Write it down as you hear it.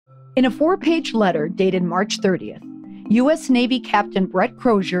In a 4-page letter dated March 30th, U.S. Navy Captain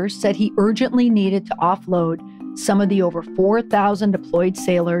Crozier said he urgently needed to offload some of the over 4,000 deployed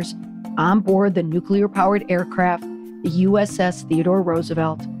sailors on board the nuclear-powered aircraft, the USS Theodore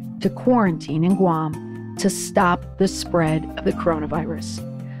Roosevelt, to quarantine in Guam to stop the spread of the coronavirus.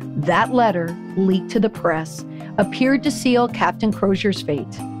 That letter, leaked to the press, appeared to seal Captain Crozier's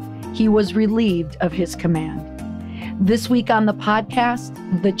fate. He was relieved of his command. This week on the podcast,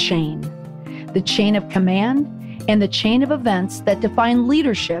 the chain of command, and the chain of events that define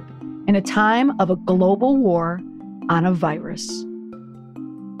leadership in a time of a global war on a virus.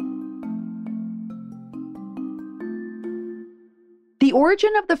 The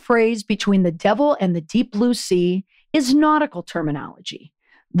origin of the phrase between the devil and the deep blue sea is nautical terminology.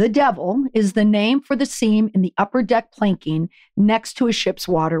 The devil is the name for the seam in the upper deck planking next to a ship's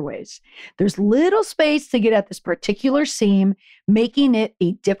waterways. There's little space to get at this particular seam, making it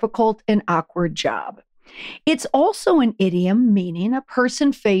a difficult and awkward job. It's also an idiom meaning a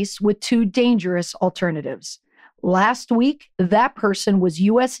person faced with two dangerous alternatives. Last week, that person was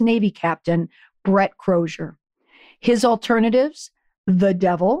U.S. Navy Captain Crozier. His alternatives: the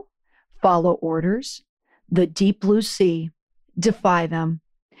devil, follow orders; the deep blue sea, defy them.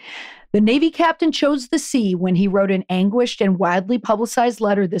 The Navy captain chose the sea when he wrote an anguished and widely publicized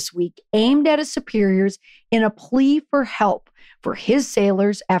letter this week aimed at his superiors in a plea for help for his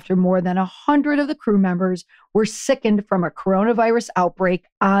sailors after more than 100 of the crew members were sickened from a coronavirus outbreak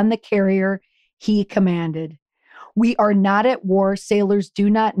on the carrier he commanded. "We are not at war. Sailors do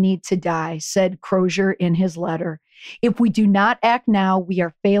not need to die," said Crozier in his letter. "If we do not act now, we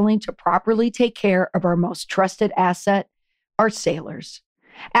are failing to properly take care of our most trusted asset, our sailors."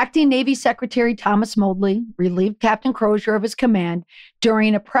 Acting Navy Secretary Thomas Modly relieved Captain Crozier of his command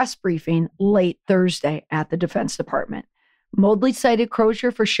during a press briefing late Thursday at the Defense Department. Modly cited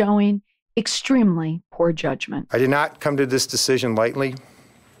Crozier for showing extremely poor judgment. "I did not come to this decision lightly.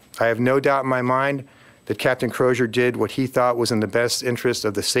 I have no doubt in my mind that Captain Crozier did what he thought was in the best interest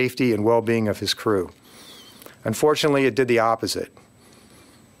of the safety and well-being of his crew. Unfortunately, it did the opposite.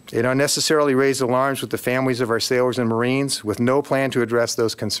 It unnecessarily raised alarms with the families of our sailors and Marines with no plan to address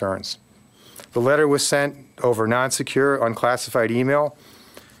those concerns. The letter was sent over non-secure, unclassified email,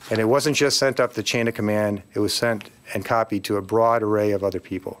 and it wasn't just sent up the chain of command, it was sent and copied to a broad array of other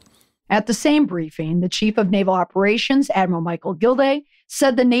people." At the same briefing, the Chief of Naval Operations, Admiral Michael Gilday,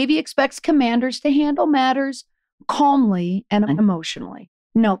 said the Navy expects commanders to handle matters calmly and emotionally.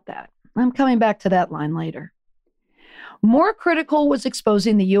 Note that. I'm coming back to that line later. More critical was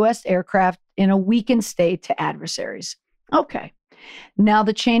exposing the U.S. aircraft in a weakened state to adversaries. Okay, now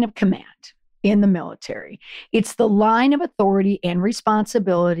the chain of command in the military. It's the line of authority and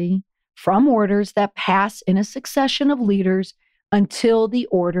responsibility from orders that pass in a succession of leaders until the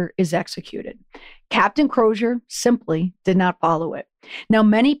order is executed. Captain Crozier simply did not follow it. Now,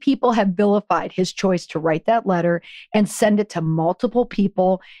 many people have vilified his choice to write that letter and send it to multiple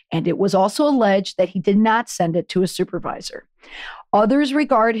people, and it was also alleged that he did not send it to a supervisor. Others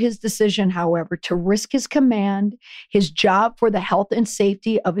regard his decision, however, to risk his command, his job for the health and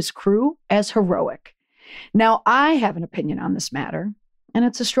safety of his crew, as heroic. Now, I have an opinion on this matter, and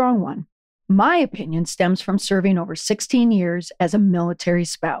it's a strong one. My opinion stems from serving over 16 years as a military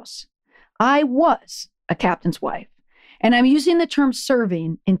spouse. I was a captain's wife, and I'm using the term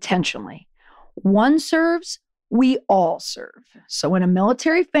serving intentionally. One serves, we all serve. So in a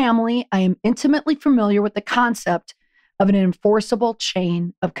military family, I am intimately familiar with the concept of an enforceable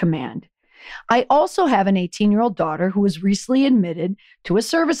chain of command. I also have an 18-year-old daughter who was recently admitted to a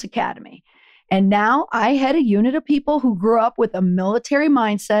service academy. And now I head a unit of people who grew up with a military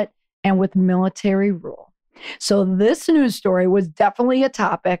mindset and with military rule. So this news story was definitely a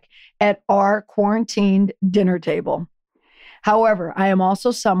topic at our quarantined dinner table. However, I am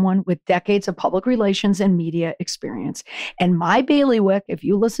also someone with decades of public relations and media experience. And my bailiwick, if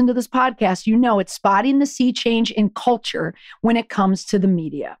you listen to this podcast, you know it's spotting the sea change in culture when it comes to the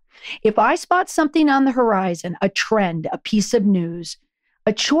media. If I spot something on the horizon, a trend, a piece of news,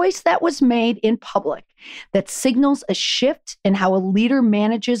 a choice that was made in public that signals a shift in how a leader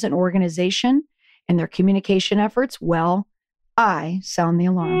manages an organization and their communication efforts, well, I sound the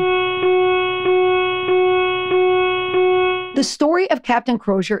alarm. The story of Captain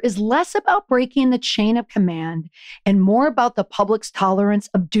Crozier is less about breaking the chain of command and more about the public's tolerance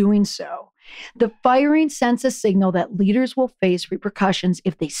of doing so. The firing sends a signal that leaders will face repercussions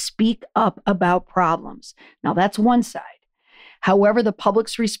if they speak up about problems. Now, that's one side. However, the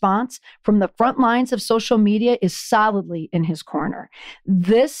public's response from the front lines of social media is solidly in his corner.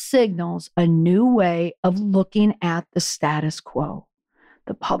 This signals a new way of looking at the status quo.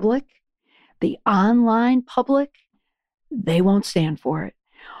 The public, the online public, they won't stand for it.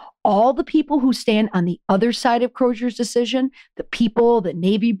 All the people who stand on the other side of Crozier's decision, the people, the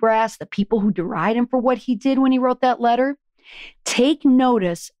Navy brass, the people who deride him for what he did when he wrote that letter, take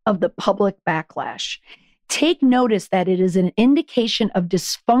notice of the public backlash. Take notice that it is an indication of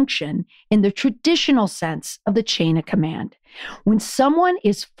dysfunction in the traditional sense of the chain of command. When someone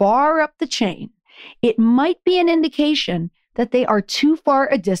is far up the chain, it might be an indication that they are too far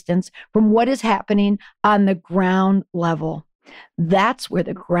a distance from what is happening on the ground level. That's where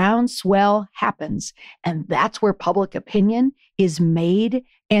the groundswell happens, and that's where public opinion is made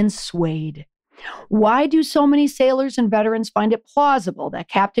and swayed. Why do so many sailors and veterans find it plausible that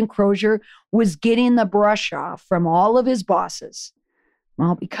Captain Crozier was getting the brush off from all of his bosses?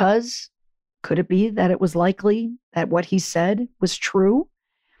 Well, because could it be that it was likely that what he said was true?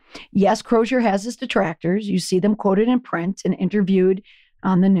 Yes, Crozier has his detractors. You see them quoted in print and interviewed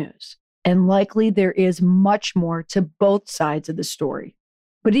on the news. And likely there is much more to both sides of the story.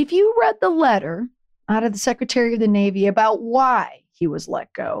 But if you read the letter out of the Secretary of the Navy about why he was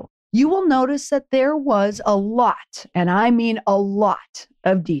let go, you will notice that there was a lot, and I mean a lot,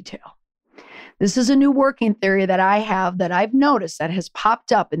 of detail. This is a new working theory that I have that I've noticed that has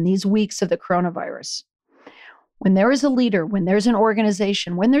popped up in these weeks of the coronavirus. When there is a leader, when there's an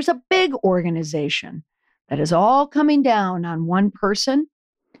organization, when there's a big organization that is all coming down on one person,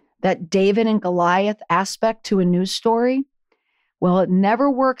 that David and Goliath aspect to a news story, well, it never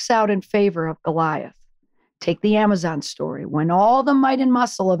works out in favor of Goliath. Take the Amazon story, when all the might and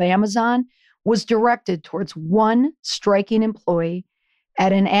muscle of Amazon was directed towards one striking employee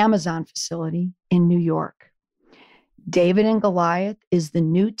at an Amazon facility in New York. David and Goliath is the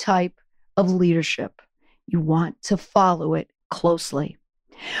new type of leadership. You want to follow it closely.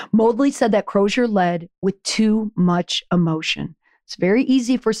 Mobley said that Crozier led with too much emotion. It's very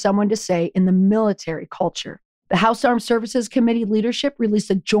easy for someone to say in the military culture. The House Armed Services Committee leadership released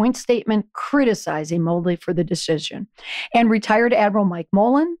a joint statement criticizing Mobley for the decision. And retired Admiral Mike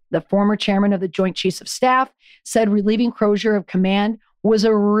Mullen, the former chairman of the Joint Chiefs of Staff, said relieving Crozier of command was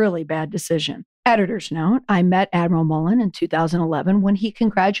a really bad decision. Editor's note, I met Admiral Mullen in 2011 when he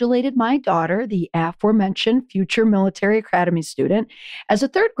congratulated my daughter, the aforementioned future military academy student, as a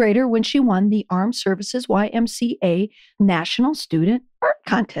third grader when she won the Armed Services YMCA National Student Art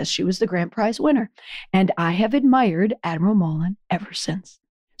Contest. She was the grand prize winner. And I have admired Admiral Mullen ever since.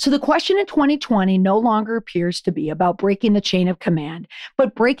 So the question in 2020 no longer appears to be about breaking the chain of command,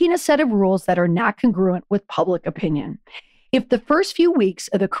 but breaking a set of rules that are not congruent with public opinion. If the first few weeks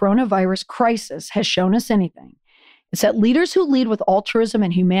of the coronavirus crisis has shown us anything, it's that leaders who lead with altruism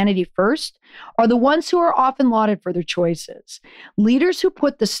and humanity first are the ones who are often lauded for their choices. Leaders who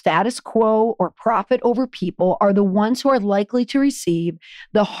put the status quo or profit over people are the ones who are likely to receive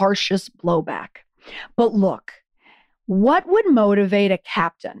the harshest blowback. But look, what would motivate a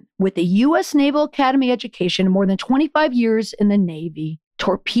captain with a U.S. Naval Academy education and more than 25 years in the Navy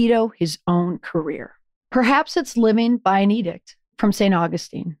torpedo his own career? Perhaps it's living by an edict from St.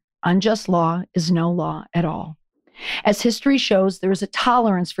 Augustine. Unjust law is no law at all. As history shows, there is a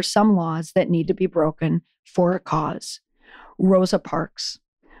tolerance for some laws that need to be broken for a cause. Rosa Parks,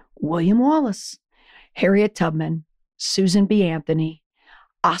 William Wallace, Harriet Tubman, Susan B. Anthony,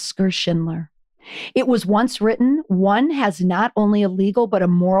 Oskar Schindler. It was once written, one has not only a legal but a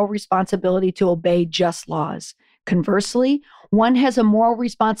moral responsibility to obey just laws. Conversely, one has a moral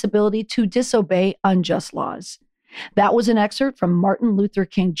responsibility to disobey unjust laws. That was an excerpt from Martin Luther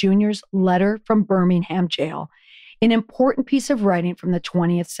King Jr.'s letter from Birmingham jail, an important piece of writing from the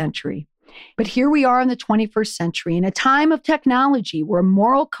 20th century. But here we are in the 21st century, in a time of technology where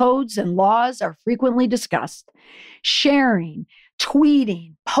moral codes and laws are frequently discussed. Sharing,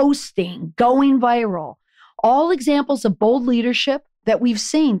 tweeting, posting, going viral, all examples of bold leadership that we've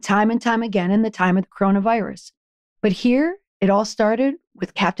seen time and time again in the time of the coronavirus. But here, it all started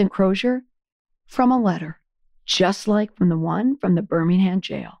with Captain Crozier from a letter, just like from the one from the Birmingham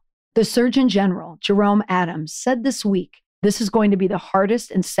jail. The Surgeon General, Jerome Adams, said this week, this is going to be the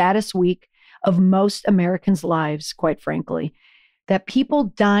hardest and saddest week of most Americans' lives, quite frankly. That people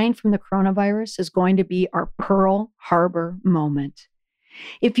dying from the coronavirus is going to be our Pearl Harbor moment.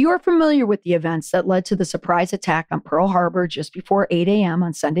 If you are familiar with the events that led to the surprise attack on Pearl Harbor just before 8 a.m.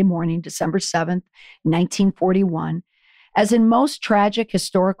 on Sunday morning, December 7th, 1941, as in most tragic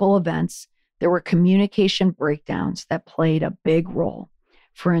historical events, there were communication breakdowns that played a big role.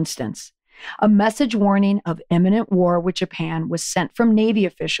 For instance, a message warning of imminent war with Japan was sent from Navy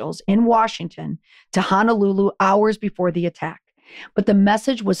officials in Washington to Honolulu hours before the attack. But the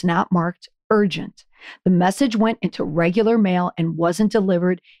message was not marked urgent. The message went into regular mail and wasn't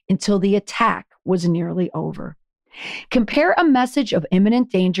delivered until the attack was nearly over. Compare a message of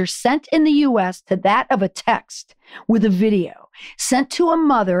imminent danger sent in the U.S. to that of a text with a video sent to a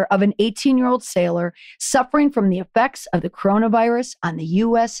mother of an 18-year-old sailor suffering from the effects of the coronavirus on the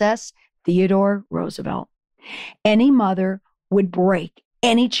USS Theodore Roosevelt. Any mother would break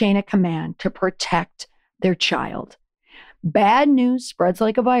any chain of command to protect their child. Bad news spreads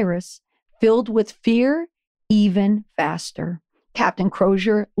like a virus, filled with fear even faster. Captain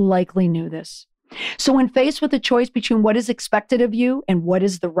Crozier likely knew this. So when faced with a choice between what is expected of you and what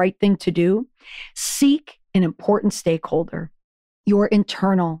is the right thing to do, seek an important stakeholder, your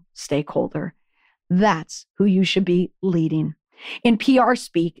internal stakeholder. That's who you should be leading. In PR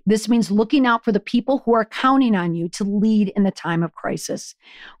speak, this means looking out for the people who are counting on you to lead in the time of crisis.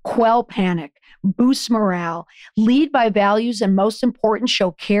 Quell panic, boost morale, lead by values, and most important,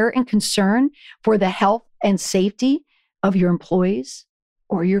 show care and concern for the health and safety of your employees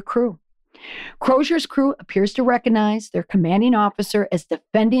or your crew. Crozier's crew appears to recognize their commanding officer as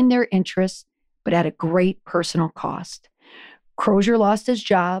defending their interests, but at a great personal cost. Crozier lost his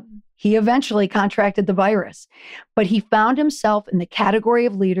job. He eventually contracted the virus, but he found himself in the category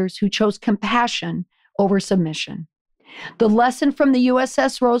of leaders who chose compassion over submission. The lesson from the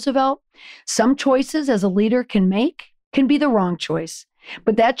USS Roosevelt: some choices as a leader can make can be the wrong choice,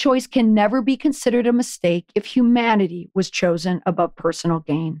 but that choice can never be considered a mistake if humanity was chosen above personal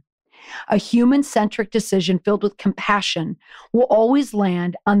gain. A human-centric decision filled with compassion will always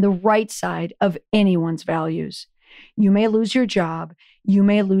land on the right side of anyone's values. You may lose your job, you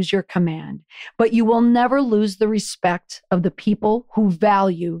may lose your command, but you will never lose the respect of the people who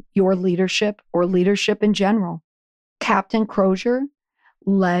value your leadership or leadership in general. Captain Crozier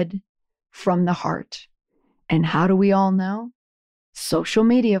led from the heart. And how do we all know? Social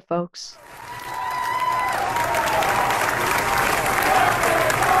media, folks.